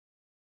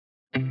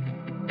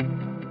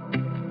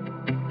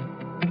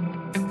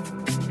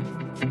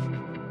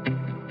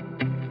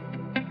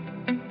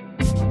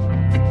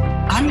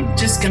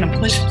just going to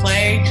push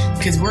play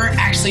because we're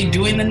actually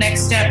doing the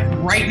next step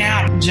right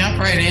now. Jump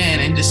right in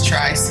and just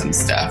try some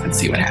stuff and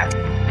see what happens.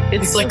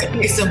 It's like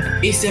it's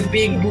a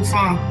big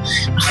bouffon.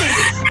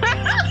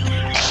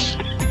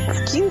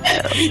 Cute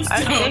though.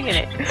 I'm digging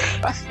it.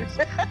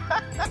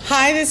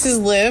 Hi, this is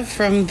Liv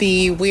from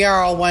the We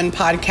Are All One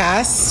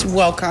podcast.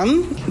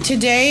 Welcome.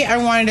 Today I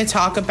wanted to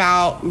talk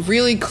about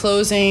really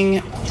closing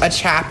a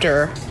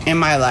chapter in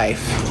my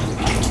life.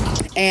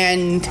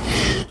 And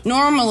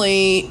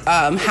normally,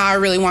 how I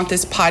really want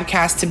this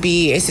podcast to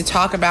be is to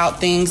talk about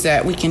things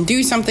that we can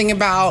do something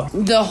about.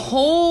 The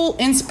whole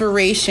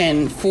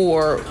inspiration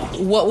for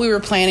what we were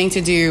planning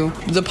to do,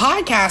 the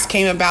podcast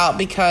came about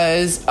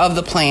because of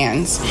the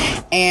plans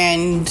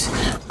and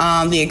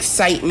the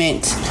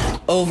excitement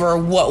over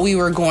what we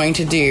were going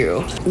to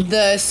do.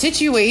 The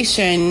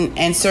situation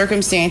and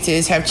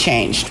circumstances have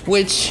changed,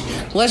 which,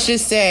 let's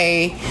just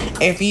say,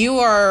 if you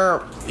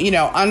are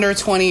under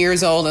 20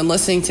 years old and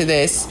listening to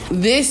this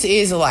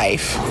is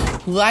life.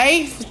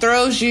 Life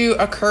throws you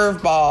a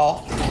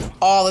curveball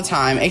all the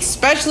time,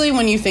 especially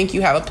when you think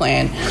you have a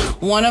plan.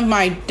 One of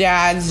my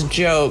dad's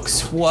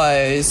jokes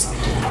was,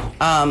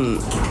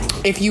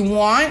 if you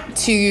want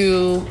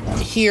to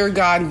hear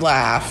God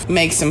laugh,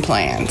 make some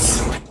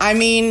plans. I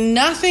mean,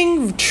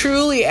 nothing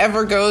truly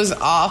ever goes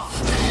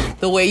off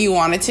the way you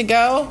want it to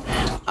go.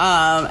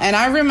 And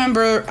I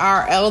remember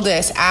our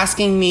eldest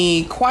asking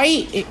me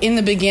quite in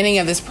the beginning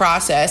of this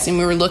process, and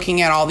we were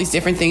looking at all these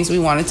different things we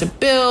wanted to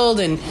build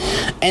and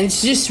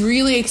just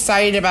really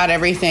excited about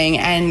everything.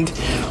 And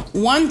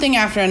one thing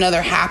after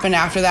another happened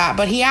after that.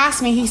 But he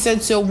asked me, he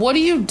said, so what do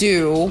you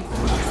do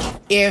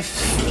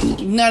if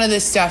none of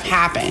this stuff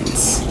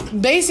happens?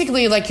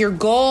 Basically, like, your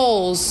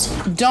goals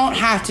don't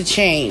have to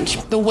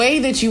change. The way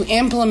that you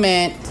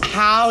implement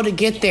how to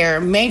get there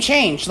may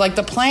change. Like,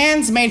 the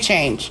plans may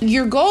change.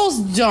 Your goals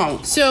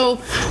don't. So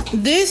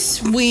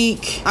this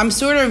week, I'm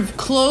sort of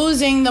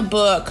closing the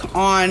book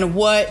on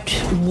what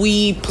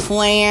we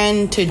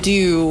plan to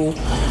do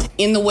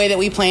in the way that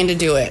we plan to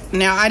do it.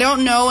 Now, I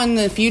don't know, in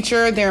the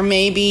future, there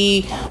may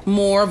be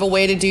more of a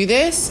way to do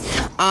this.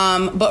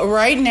 But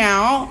right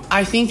now,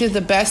 I think that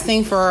the best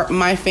thing for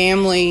my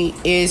family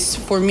is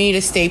for me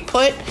to stay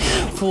put,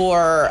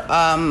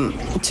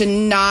 to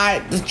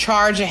not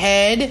charge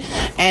ahead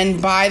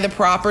and buy the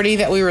property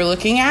that we were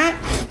looking at.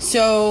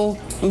 So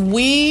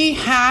we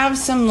have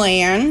some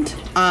land.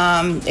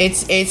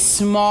 It's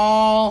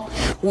small.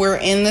 We're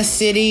in the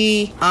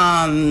city.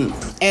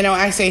 And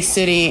I say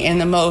city in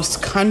the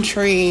most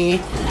country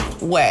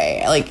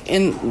way,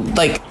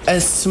 like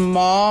a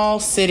small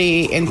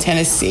city in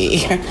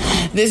Tennessee.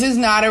 This is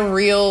not a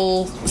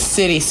real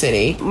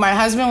city. My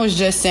husband was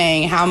just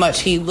saying how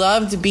much he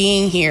loved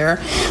being here.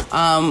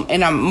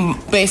 And I'm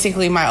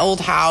basically my old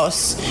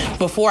house.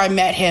 Before I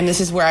met him,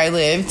 this is where I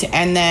lived.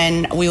 And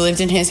then we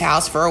lived in his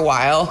house for a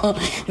while.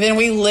 Then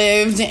we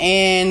lived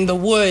in the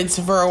woods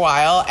for a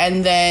while.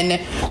 And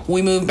then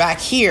we moved back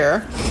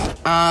here.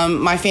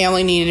 My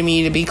family needed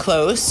me to be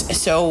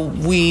close, so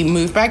we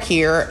moved back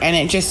here, and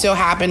it just so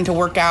happened to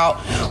work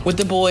out with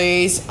the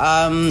boys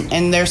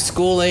and their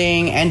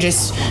schooling, and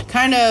just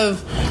kind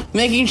of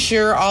making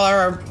sure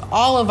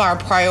all of our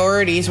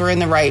priorities were in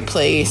the right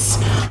place.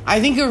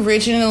 I think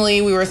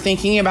originally we were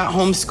thinking about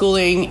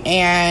homeschooling,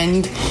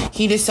 and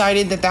he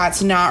decided that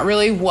that's not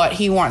really what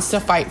he wants to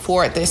fight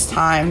for at this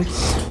time.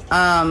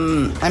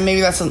 And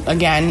maybe that's,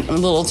 again, a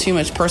little too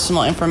much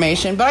personal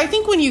information. But I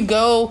think when you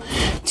go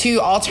to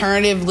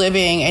alternative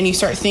living and you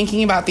start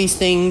thinking about these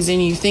things,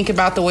 and you think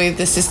about the way that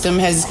the system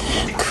has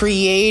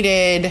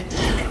created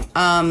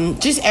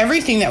just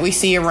everything that we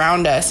see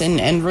around us,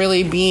 and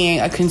really being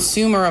a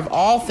consumer of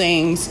all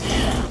things,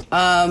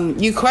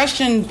 you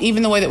question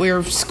even the way that we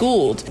were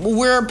schooled.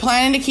 We're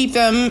planning to keep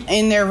them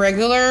in their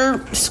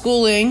regular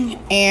schooling,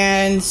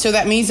 and so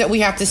that means that we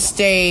have to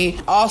stay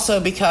also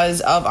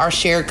because of our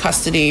shared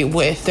custody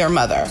with their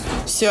mother.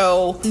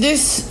 So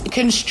this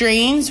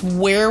constrains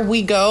where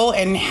we go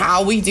and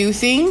how we do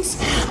things.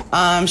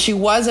 She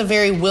was a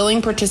very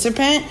willing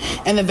participant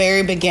in the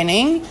very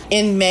beginning.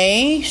 In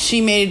May,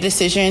 she made a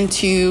decision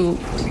to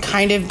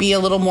kind of be a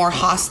little more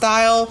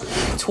hostile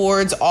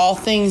towards all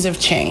things of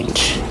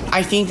change.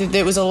 I think that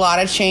there was a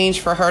lot of change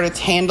for her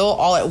to handle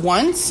all at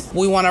once.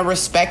 We want to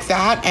respect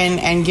that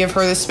and give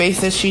her the space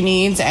that she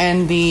needs,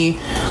 and the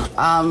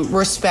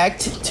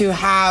respect to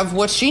have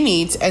what she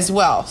needs as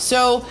well.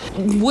 So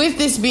with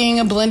this being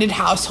a blended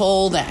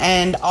household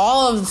and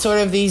all of sort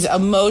of these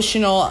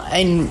emotional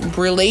and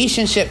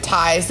relationship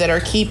ties that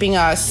are keeping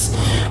us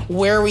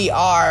where we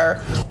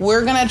are,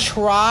 we're going to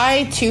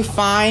try to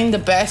find the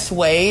best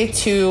way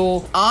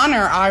to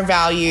honor our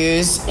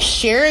values,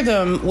 share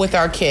them with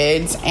our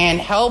kids, and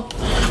help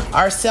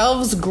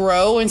ourselves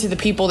grow into the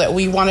people that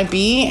we want to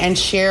be, and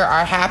share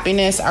our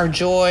happiness, our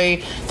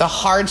joy, the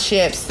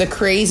hardships, the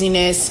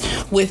craziness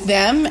with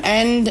them,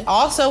 and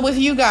also with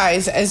you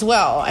guys as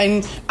well.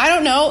 And I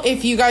don't know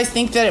if you guys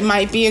think that it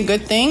might be a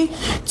good thing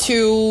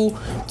to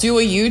do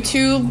a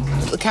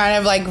YouTube kind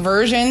of like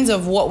versions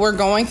of what we're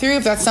going through,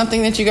 if that's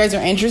something that you guys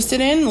are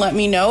interested in, let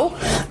me know.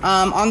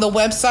 On the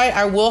website,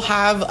 I will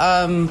have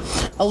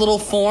a little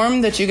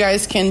form that you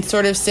guys can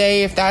sort of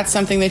say if that's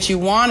something that you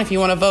want, if you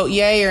want to vote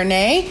yay or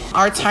nay.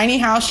 Our tiny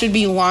house should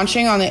be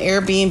launching on the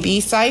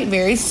Airbnb site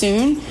very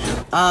soon.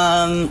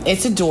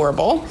 It's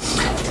adorable.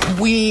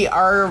 We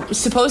are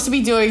supposed to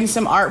be doing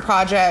some art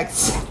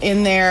projects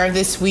in there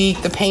this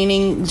week. The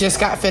painting just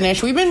got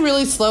finished. We've been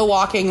really slow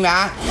walking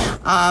that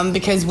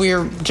because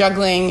we're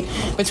juggling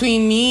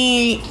between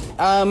me,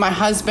 my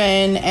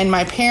husband, and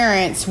my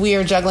parents. We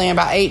are juggling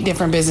about 8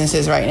 different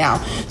businesses right now.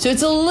 So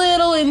it's a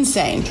little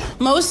insane.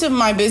 Most of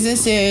my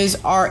businesses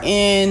are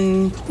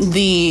in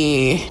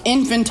the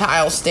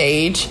infantile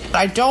stage.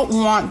 I don't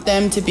want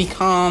them to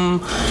become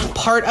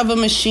part of a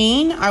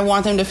machine. I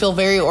want them to feel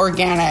very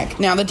organic.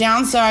 Now, the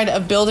downside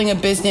of building a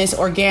business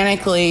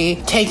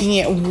organically, taking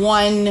it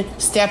one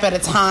step at a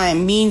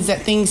time, means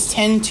that things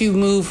tend to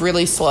move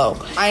really slow.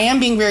 I am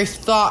being very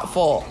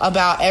thoughtful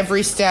about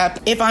every step.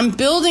 If I'm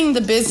building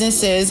the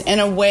businesses in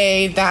a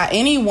way that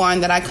anyone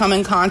that I come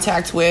in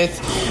contact with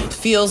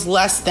feels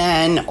less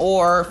than,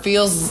 or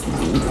feels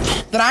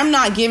that I'm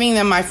not giving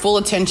them my full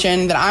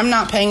attention, that I'm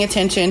not paying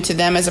attention to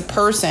them as a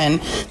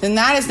person, then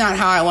that is not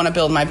how I want to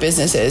build my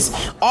businesses.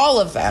 All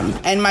of them.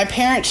 And my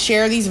parents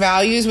share these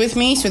values with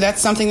me, so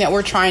that's something that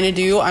we're trying to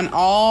do on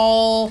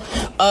all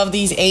of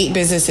these 8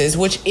 businesses,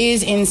 which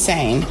is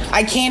insane.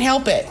 I can't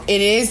help it. It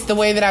is the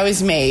way that I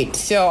was made.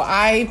 So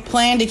I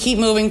plan to keep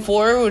moving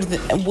forward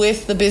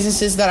with the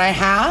businesses that I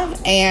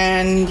have,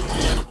 and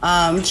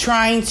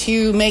trying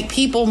to make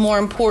people more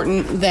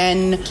important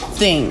than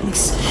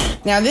things.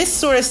 Now, this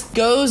sort of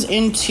goes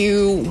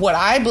into what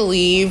I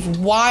believe,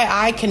 why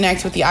I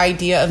connect with the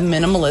idea of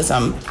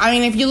minimalism. I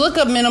mean, if you look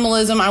up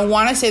minimalism, I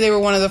want to say they were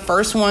one of the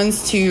first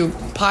ones to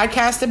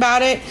podcast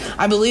about it.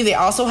 I believe they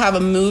also have a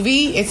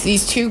movie. It's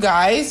these 2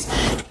 guys,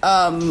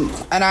 and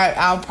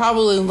I'll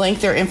probably link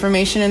their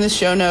information in the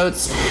show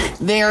notes.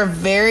 They are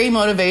very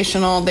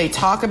motivational. They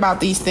talk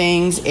about these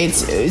things.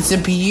 It's a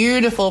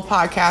beautiful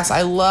podcast.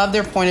 I love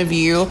their point of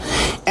view.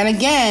 And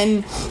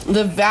again,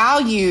 the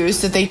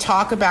values that they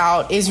talk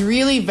about is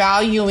really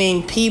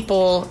valuing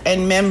people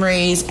and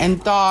memories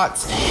and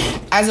thoughts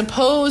as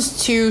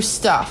opposed to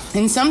stuff.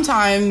 And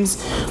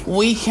sometimes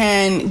we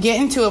can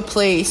get into a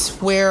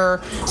place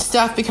where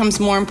stuff becomes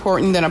more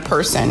important than a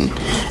person.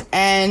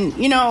 And,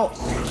 you know,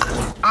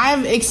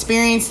 I've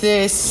experienced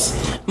this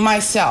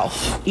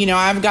myself. You know,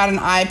 I've got an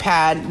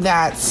iPad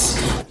that's,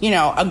 you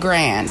know,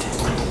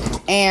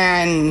 $1,000,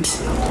 and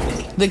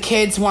the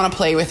kids want to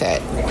play with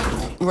it,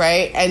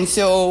 right? And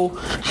so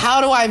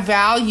how do I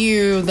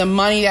value the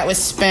money that was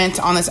spent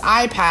on this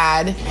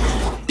iPad?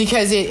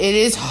 Because it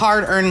is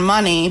hard-earned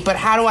money, but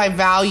how do I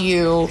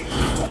value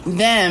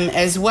them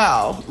as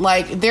well?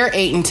 Like, they're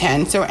 8 and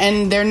 10, so,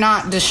 and they're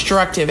not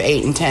destructive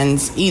 8 and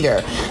 10s either.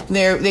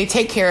 They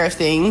take care of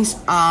things,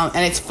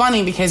 and it's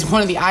funny because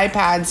one of the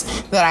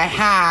iPads that I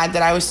had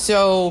that I was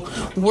so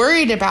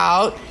worried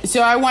about,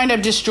 so I wind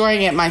up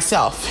destroying it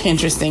myself,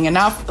 interesting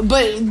enough.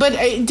 But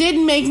it did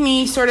make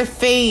me sort of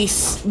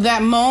face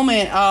that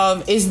moment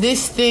of, is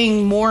this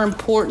thing more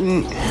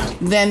important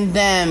than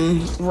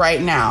them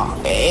right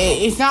now?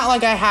 It's not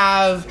like I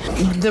have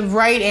the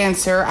right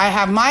answer. I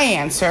have my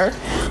answer,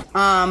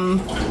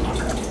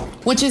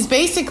 which is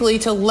basically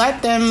to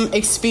let them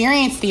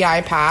experience the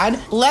iPad,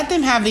 let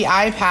them have the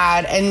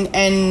iPad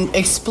and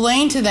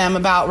explain to them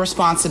about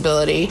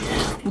responsibility.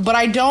 But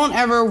I don't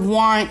ever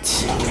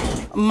want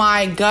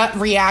my gut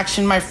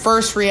reaction, my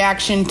first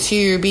reaction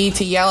to be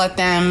to yell at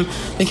them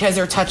because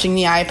they're touching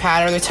the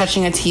iPad, or they're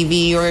touching a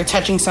TV, or they're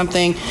touching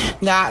something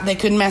that they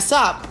could mess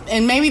up.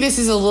 And maybe this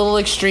is a little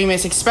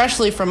extremist,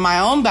 especially from my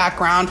own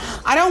background.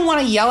 I don't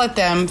want to yell at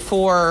them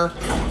for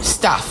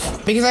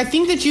stuff, because I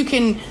think that you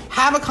can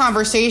have a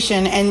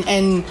conversation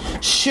and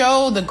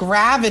show the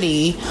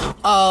gravity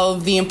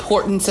of the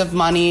importance of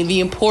money, the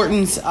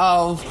importance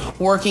of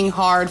working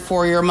hard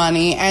for your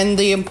money, and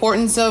the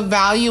importance of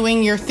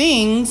valuing your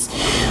things,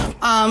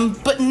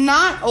 but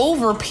not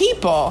over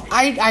people.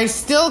 I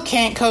still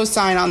can't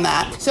co-sign on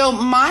that. So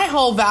my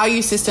whole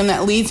value system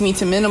that leads me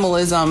to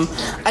minimalism,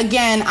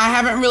 again, I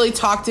haven't really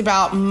talked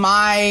about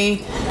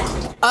my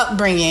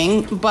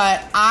upbringing,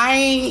 but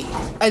I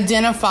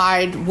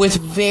identified with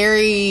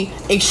very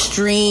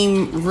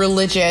extreme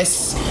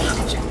religious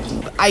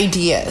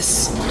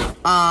ideas.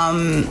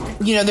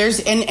 You know, there's,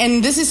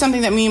 and this is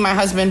something that me and my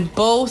husband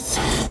both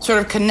sort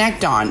of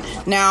connect on.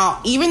 Now,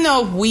 even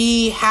though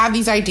we have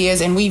these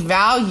ideas and we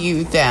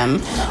value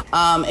them,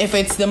 if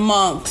it's the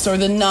monks or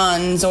the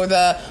nuns or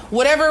the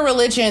whatever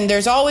religion,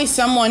 there's always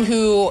someone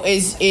who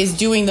is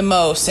doing the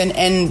most.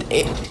 And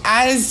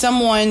as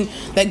someone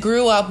that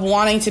grew up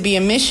wanting to be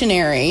a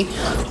missionary,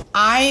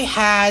 I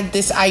had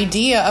this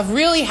idea of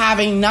really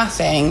having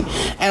nothing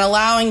and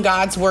allowing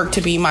God's work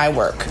to be my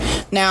work.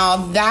 Now,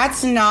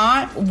 that's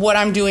not what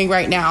I'm doing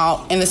right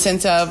now, in the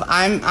sense of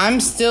I'm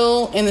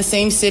still in the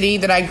same city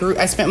that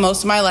I spent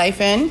most of my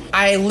life in.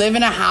 I live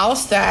in a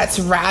house that's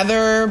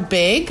rather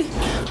big.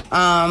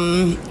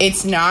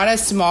 It's not a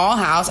small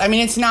house. I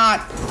mean, it's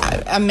not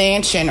a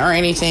mansion or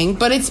anything,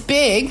 but it's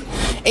big.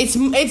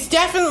 It's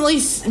definitely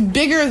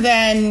bigger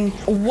than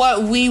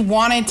what we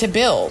wanted to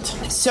build.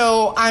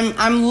 So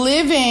I'm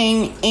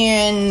living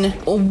in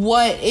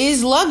what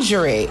is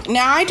luxury.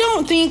 Now, I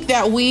don't think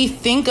that we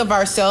think of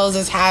ourselves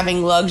as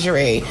having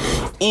luxury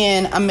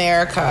in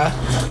America.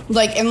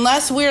 Like,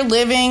 unless we're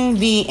living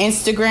the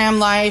Instagram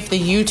life, the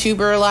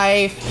YouTuber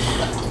life,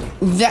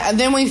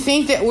 then we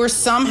think that we're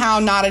somehow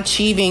not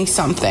achieving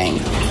something.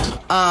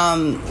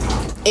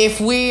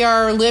 If we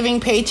are living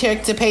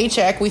paycheck to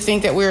paycheck, we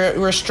think that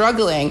we're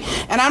struggling.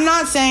 And I'm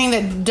not saying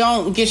that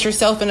don't get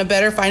yourself in a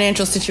better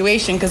financial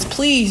situation, because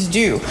please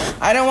do.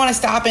 I don't want to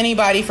stop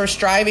anybody for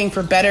striving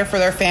for better for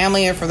their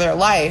family or for their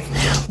life.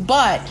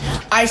 But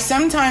I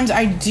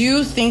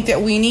do think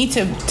that we need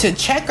to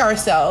check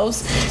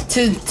ourselves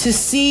to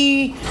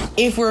see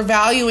if we're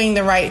valuing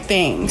the right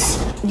things.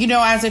 You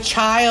know, as a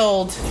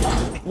child,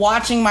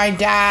 watching my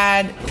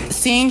dad,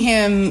 seeing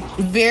him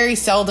very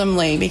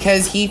seldomly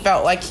because he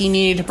felt like he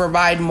needed to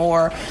provide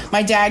more.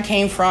 My dad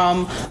came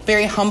from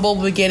very humble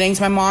beginnings.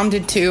 My mom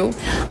did too.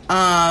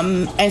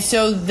 And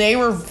so they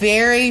were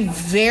very,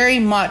 very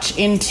much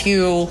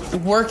into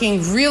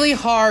working really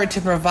hard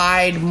to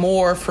provide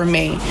more for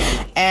me.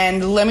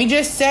 And let me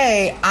just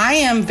say, I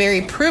am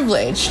very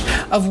privileged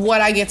of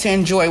what I get to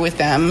enjoy with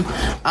them.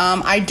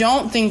 I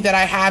don't think that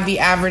I have the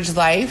average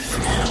life.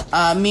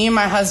 Me and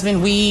my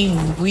husband, we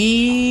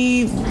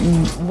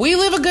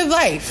live a good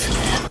life.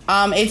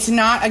 It's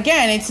not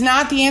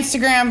the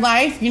Instagram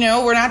life. You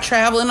know, we're not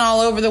traveling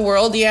all over the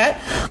world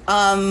yet.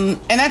 And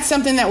that's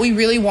something that we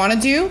really want to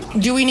do.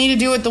 Do we need to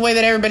do it the way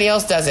that everybody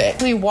else does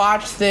it? We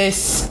watched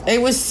this.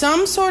 It was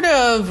some sort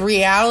of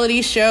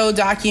reality show,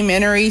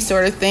 documentary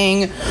sort of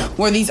thing,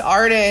 where these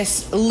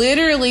artists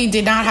literally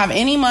did not have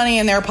any money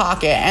in their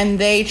pocket and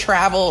they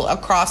traveled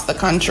across the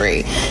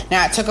country.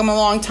 Now, it took them a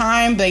long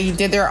time. They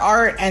did their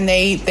art and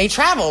they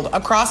traveled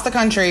across the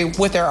country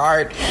with their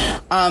art,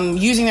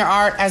 using their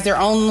art as their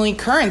only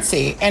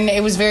currency. And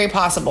it was very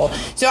possible.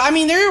 So, I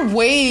mean, there are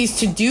ways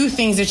to do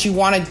things that you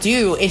want to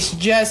do. It's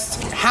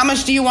just, how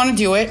much do you want to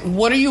do it?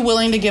 What are you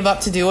willing to give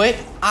up to do it?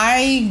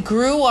 I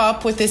grew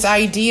up with this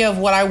idea of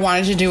what I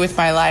wanted to do with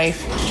my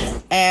life.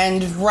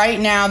 And right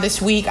now, this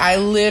week, I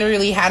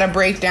literally had a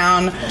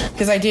breakdown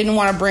because I didn't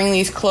want to bring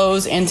these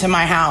clothes into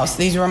my house.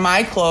 These were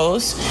my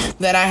clothes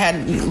that I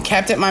had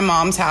kept at my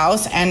mom's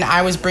house, and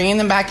I was bringing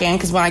them back in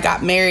because when I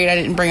got married, I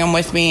didn't bring them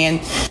with me.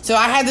 And so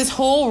I had this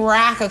whole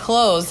rack of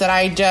clothes that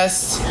I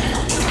just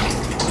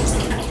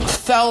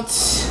felt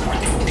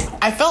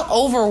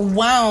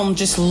overwhelmed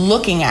just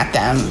looking at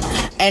them.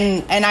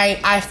 And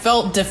I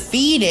felt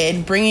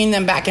defeated bringing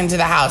them back into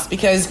the house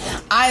because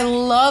I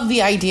love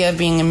the idea of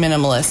being a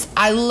minimalist.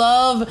 I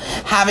love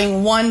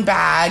having one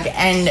bag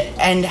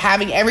and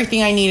having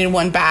everything I need in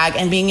one bag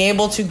and being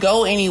able to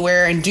go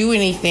anywhere and do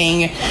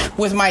anything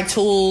with my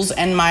tools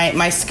and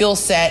my skill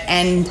set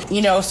and,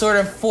 you know, sort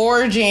of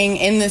foraging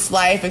in this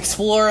life,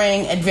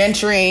 exploring,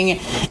 adventuring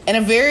in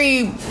a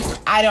very,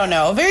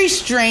 a very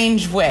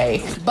strange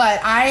way. But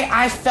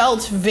I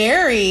felt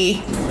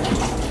very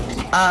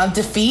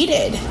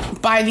defeated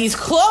by these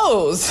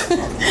clothes. And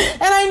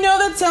I know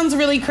that sounds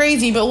really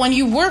crazy, but when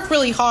you work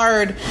really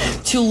hard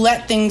to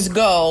let things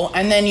go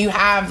and then you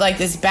have like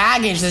this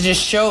baggage that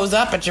just shows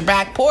up at your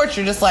back porch,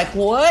 you're just like,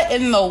 what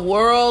in the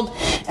world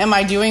am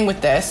I doing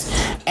with this?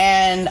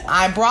 And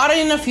I brought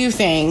in a few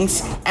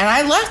things and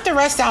I left the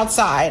rest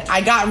outside. I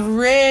got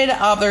rid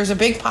of, there's a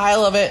big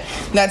pile of it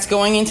that's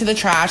going into the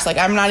trash. Like,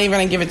 I'm not even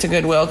gonna give it to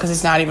Goodwill because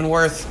it's not even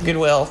worth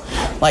Goodwill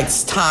like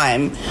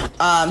time.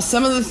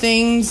 Some of the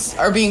things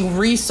are being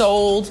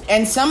resold,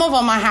 and some of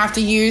them I have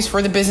to use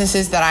for the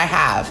businesses that I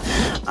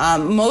have.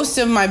 Most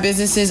of my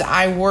businesses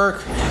I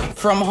work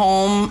from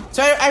home,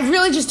 so I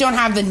really just don't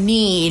have the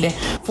need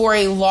for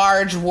a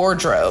large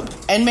wardrobe.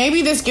 And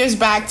maybe this goes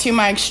back to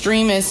my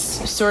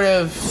extremist sort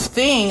of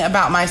thing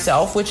about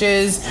myself, which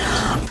is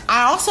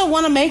I also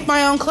want to make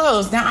my own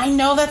clothes. Now, I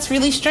know that's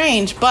really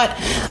strange, but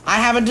I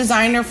have a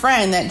designer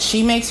friend that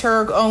she makes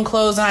her own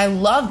clothes, and I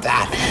love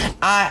that.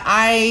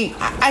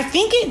 I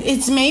think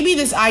it's maybe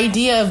this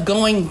idea of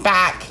going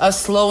back, of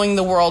slowing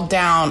the world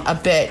down a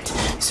bit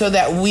so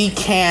that we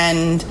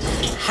can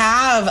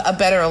have a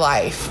better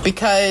life,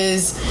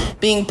 because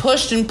being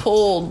pushed and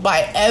pulled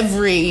by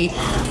every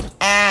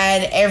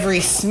ad, every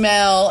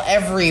smell,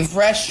 every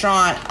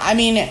restaurant. I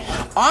mean,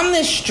 on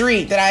this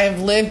street that I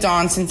have lived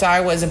on since I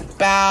was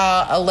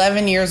about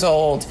 11 years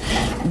old,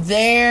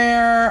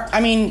 the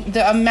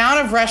amount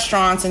of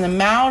restaurants and the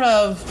amount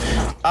of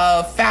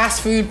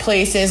fast food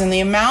places and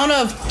the amount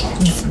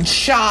of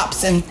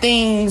shops and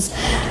things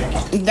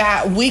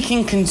that we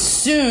can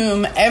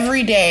consume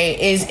every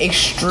day is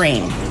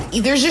extreme.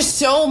 There's just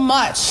so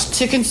much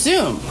to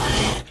consume.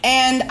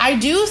 And I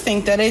do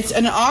think that it's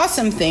an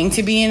awesome thing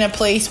to be in a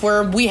place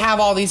where we have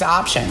all these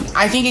options.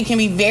 I think it can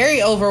be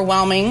very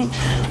overwhelming.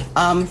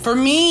 For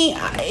me,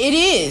 it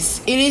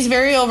is. It is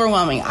very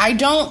overwhelming. I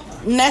don't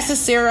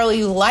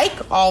necessarily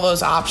like all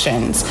those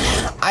options.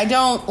 I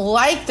don't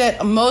like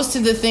that most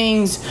of the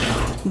things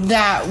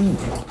that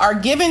are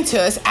given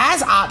to us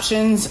as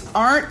options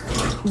aren't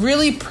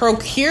really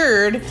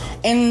procured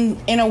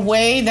in a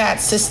way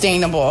that's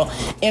sustainable,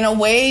 in a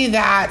way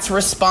that's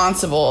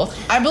responsible.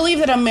 I believe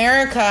that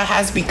America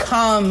has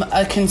become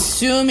a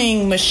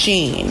consuming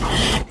machine,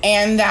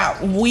 and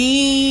that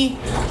we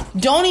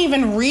don't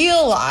even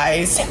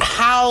realize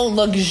how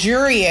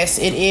luxurious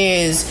it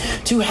is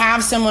to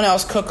have someone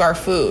else cook our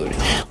food.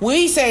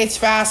 We say it's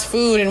fast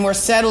food and we're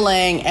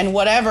settling and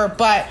whatever,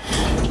 but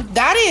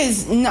that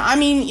is, I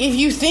mean, if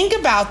you think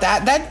about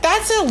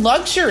that's a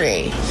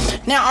luxury.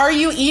 Now, are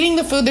you eating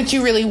the food that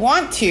you really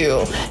want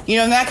to? You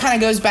know, and that kind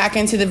of goes back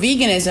into the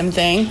veganism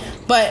thing.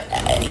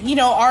 But, you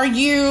know, are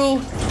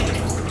you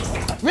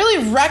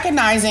really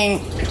recognizing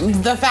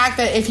the fact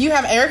that if you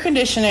have air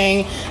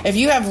conditioning, if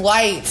you have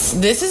lights,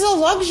 this is a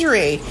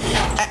luxury.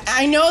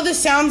 I know this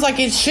sounds like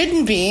it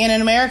shouldn't be, and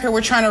in America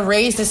we're trying to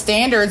raise the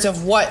standards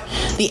of what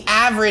the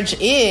average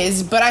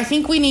is, but I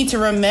think we need to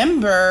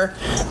remember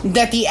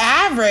that the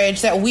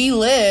average that we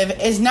live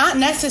is not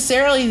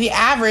necessarily the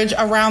average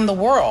around the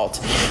world.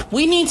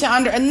 We need to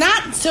and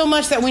not so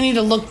much that we need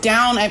to look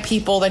down at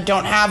people that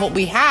don't have what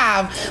we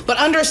have, but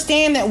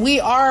understand that we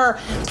are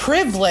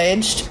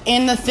privileged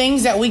in the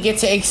things that we get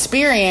to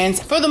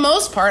experience. For the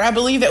most part, I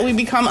believe that we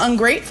become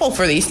ungrateful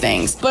for these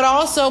things, but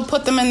also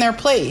put them in their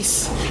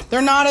place.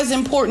 They're not as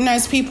important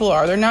as people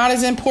are. They're not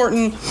as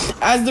important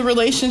as the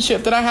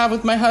relationship that I have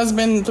with my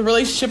husband, the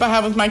relationship I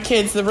have with my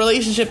kids, the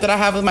relationship that I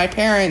have with my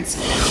parents.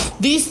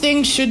 These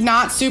things should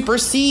not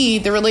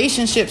supersede the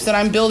relationships that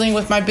I'm building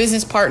with my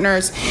business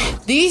partners.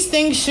 These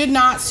things should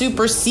not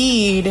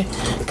supersede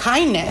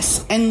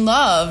kindness and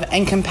love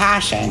and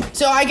compassion.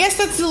 So I guess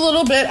that's a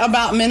little bit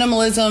about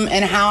minimalism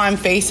and how I'm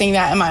facing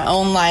that in my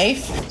own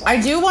life. I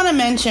do want to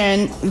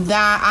mention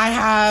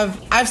that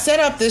I've set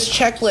up this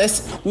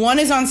checklist. One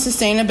is on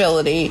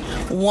sustainability,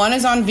 one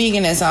is on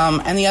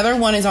veganism, and the other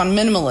one is on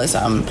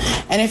minimalism.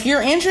 And if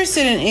you're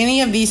interested in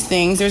any of these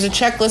things, there's a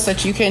checklist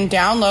that you can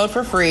download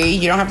for free.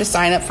 You don't have to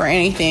sign up for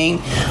anything,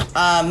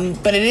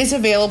 but it is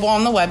available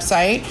on the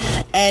website.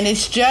 And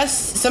it's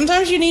just,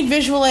 sometimes you need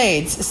visual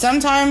aids.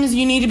 Sometimes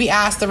you need to be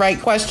asked the right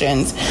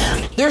questions.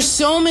 There's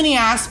so many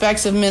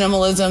aspects of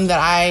minimalism that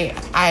I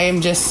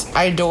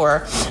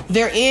adore.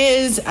 There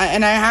is,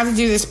 and I have to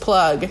do this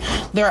plug,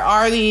 there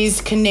are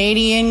these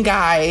Canadian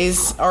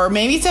guys, or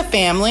maybe it's a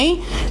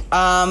family.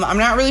 I'm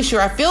not really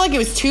sure. I feel like it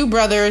was two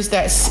brothers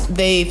that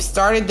they've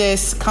started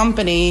this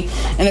company,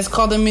 and it's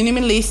called the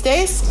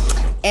Minimalistes,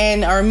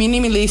 or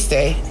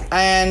Minimaliste,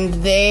 and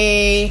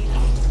they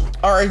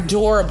are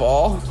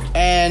adorable,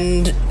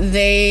 and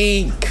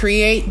they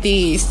create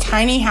these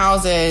tiny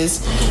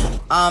houses,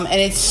 and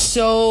it's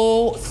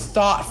so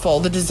thoughtful.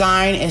 The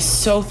design is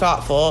so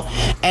thoughtful,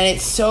 and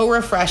it's so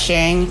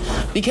refreshing,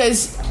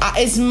 because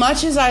as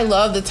much as I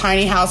love the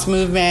tiny house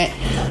movement,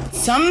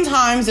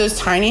 sometimes those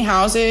tiny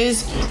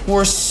houses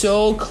were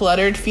so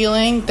cluttered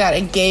feeling that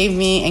it gave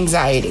me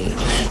anxiety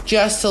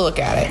just to look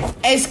at it.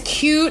 As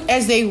cute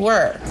as they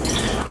were,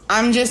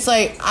 I'm just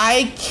like,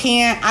 I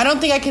don't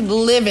think I could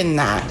live in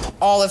that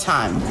all the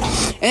time.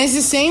 And it's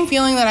the same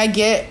feeling that I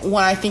get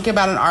when I think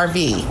about an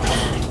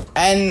RV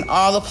and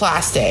all the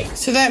plastic.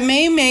 So that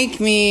may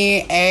make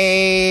me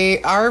a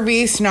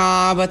RV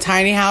snob, a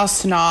tiny house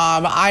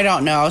snob. I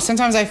don't know.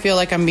 Sometimes I feel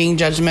like I'm being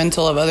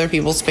judgmental of other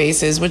people's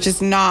spaces, which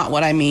is not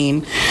what I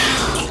mean.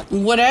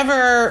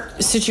 Whatever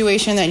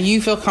situation that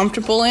you feel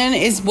comfortable in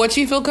is what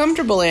you feel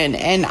comfortable in.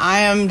 And I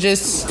am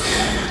just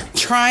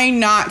trying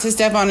not to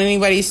step on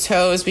anybody's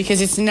toes, because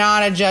it's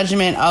not a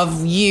judgment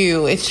of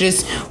you. It's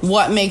just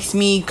what makes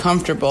me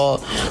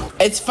comfortable.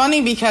 It's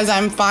funny because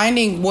I'm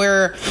finding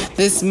where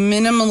this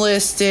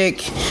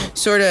minimalistic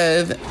sort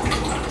of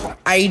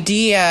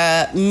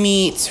idea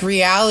meets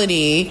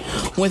reality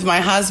with my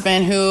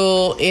husband,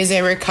 who is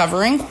a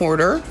recovering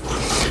hoarder.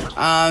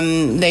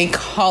 They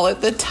call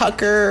it the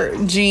Tucker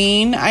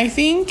gene, I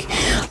think,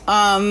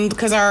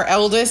 because our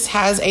eldest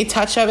has a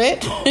touch of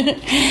it.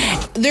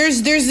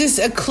 There's this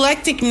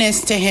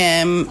eclecticness to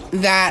him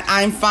that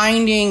I'm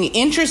finding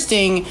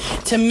interesting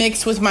to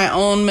mix with my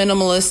own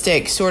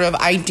minimalistic sort of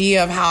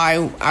idea of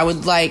how I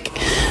would like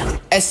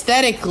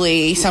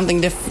aesthetically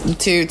something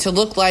to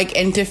look like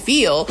and to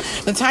feel.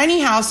 The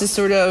tiny house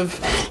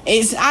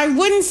is I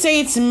wouldn't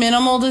say it's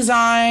minimal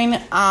design.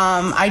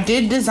 I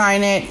did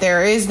design it.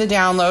 There is the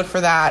download for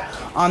that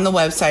on the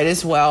website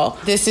as well.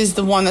 This is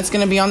the one that's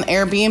going to be on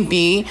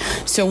Airbnb.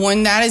 So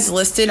when that is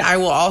listed, I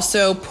will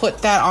also put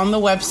that on the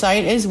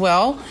website as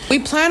well. We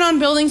plan on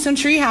building some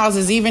tree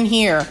houses even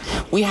here.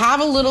 We have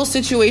a little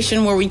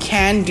situation where we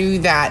can do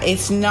that.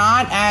 It's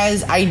not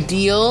as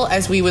ideal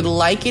as we would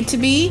like it to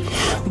be,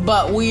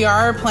 but we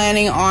are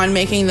planning on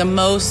making the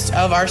most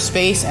of our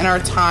space and our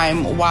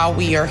time while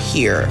we are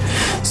here.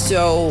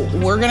 So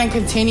we're going to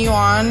continue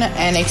on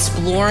and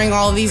exploring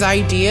all of these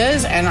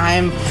ideas, and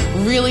I'm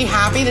really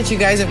happy that you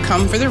guys have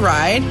come for the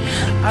ride.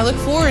 I look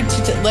forward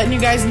to letting you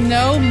guys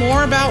know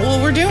more about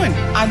what we're doing.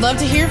 I'd love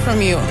to hear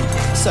from you.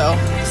 So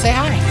say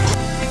hi.